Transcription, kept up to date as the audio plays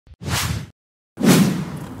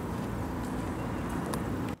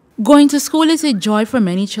Going to school is a joy for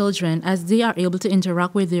many children as they are able to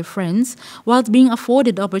interact with their friends whilst being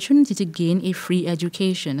afforded the opportunity to gain a free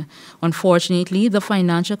education. Unfortunately, the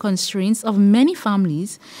financial constraints of many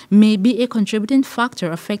families may be a contributing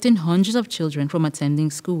factor affecting hundreds of children from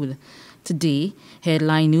attending school. Today,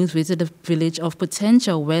 Headline News visited the village of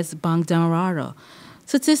Patentia, West Bank, Demerara.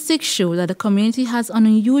 Statistics show that the community has an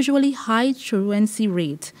unusually high truancy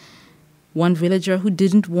rate. One villager who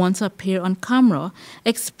didn't want to appear on camera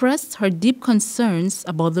expressed her deep concerns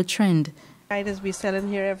about the trend. I just be selling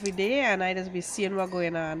here every day and I just be seeing what's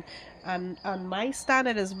going on. And on my stand,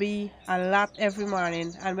 it just be a lot every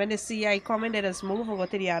morning. And when they see I come in, they just move and go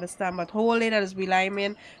to the other stand. But whole day, that just be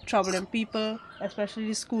liming, troubling people, especially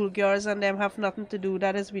the school girls, and them have nothing to do.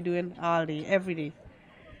 That is be doing all day, every day.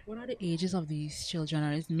 What are the ages of these children?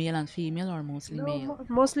 Are it male and female or mostly male?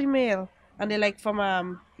 Mostly male. And they like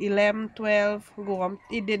from 11, 12, go on.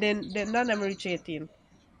 None of them reach 18.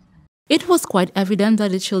 It was quite evident that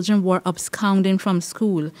the children were absconding from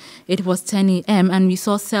school. It was 10 a.m. and we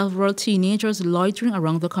saw several teenagers loitering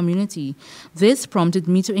around the community. This prompted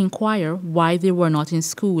me to inquire why they were not in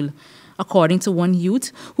school. According to one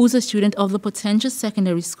youth, who's a student of the Patentia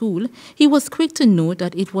Secondary School, he was quick to note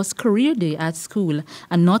that it was career day at school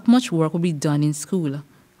and not much work would be done in school.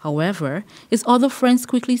 However, his other friends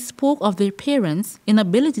quickly spoke of their parents'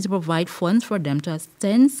 inability to provide funds for them to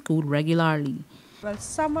attend school regularly. Well,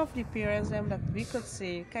 some of the parents them that we could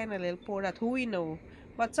say kind of little poor, that who we know.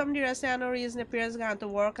 But some of the rest, there are no reason the parents going to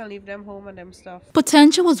work and leave them home and them stuff.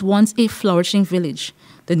 Patentia was once a flourishing village.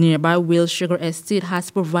 The nearby Will Sugar Estate has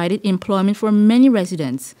provided employment for many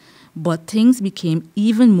residents. But things became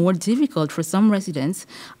even more difficult for some residents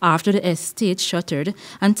after the estate shuttered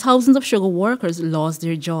and thousands of sugar workers lost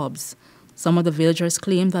their jobs. Some of the villagers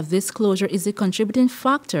claim that this closure is a contributing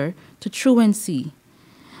factor to truancy.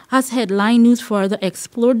 As Headline News further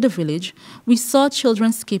explored the village, we saw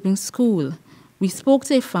children skipping school. We spoke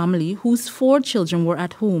to a family whose 4 children were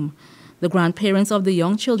at home. The grandparents of the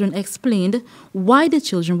young children explained why the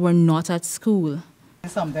children were not at school.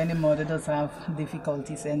 Sometimes the mother does have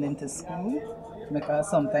difficulty sending to school because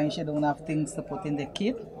sometimes she don't have things to put in the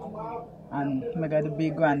kit. And I got the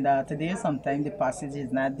big granddaughter there, sometimes the passage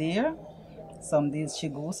is not there. Some days she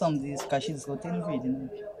goes, some days because she's got in reading.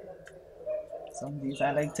 Some days,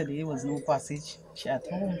 I like today, was no passage, she at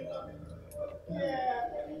home.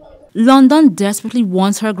 London desperately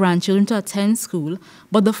wants her grandchildren to attend school,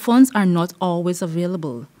 but the funds are not always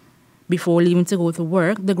available. Before leaving to go to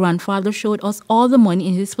work, the grandfather showed us all the money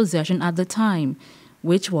in his possession at the time,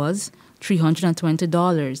 which was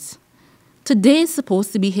 $320. Today is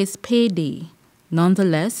supposed to be his payday.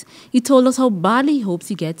 Nonetheless, he told us how badly he hopes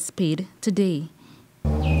he gets paid today.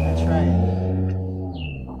 That's right.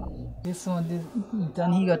 This one,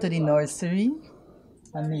 then he got to the nursery,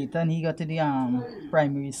 and later he got to the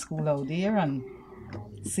primary school out there, and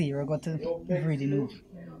Sarah got to reading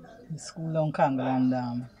school on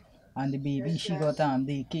Kangal, and the baby, she got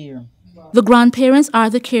daycare. The grandparents are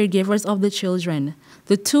the caregivers of the children.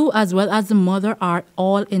 The two, as well as the mother, are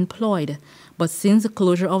all employed. But since the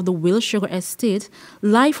closure of the Will Sugar Estate,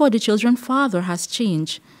 life for the children's father has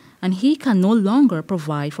changed, and he can no longer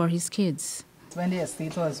provide for his kids. When the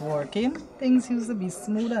estate was working, things used to be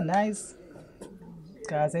smooth and nice,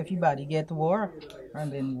 because everybody get work, and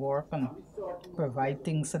then work and provide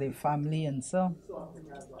things to their family and so.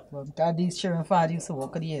 But because these children father used to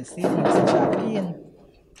work at the estate, he used to check in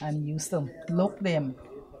and he used to look them,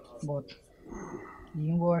 but he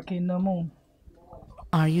ain't working no more.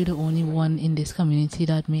 Are you the only one in this community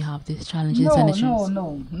that may have these challenges?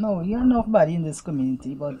 No, you're nobody in this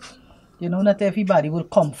community, but you know, not everybody will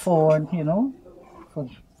come forward, you know, for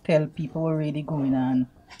tell people what really going on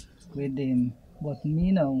with them. But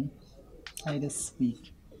me, no, I just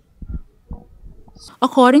speak.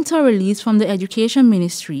 According to a release from the Education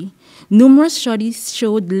Ministry, numerous studies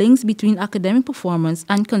showed links between academic performance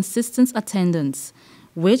and consistent attendance,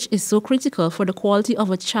 which is so critical for the quality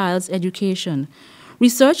of a child's education.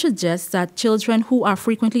 Research suggests that children who are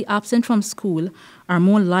frequently absent from school are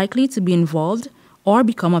more likely to be involved or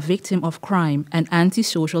become a victim of crime and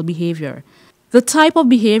antisocial behavior. The type of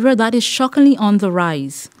behavior that is shockingly on the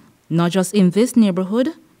rise, not just in this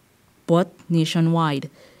neighborhood, but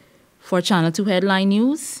nationwide. For Channel 2 Headline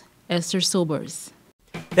News, Esther Sobers.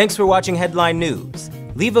 Thanks for watching Headline News.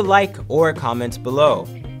 Leave a like or a comment below.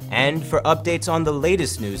 And for updates on the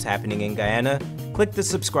latest news happening in Guyana, click the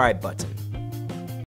subscribe button.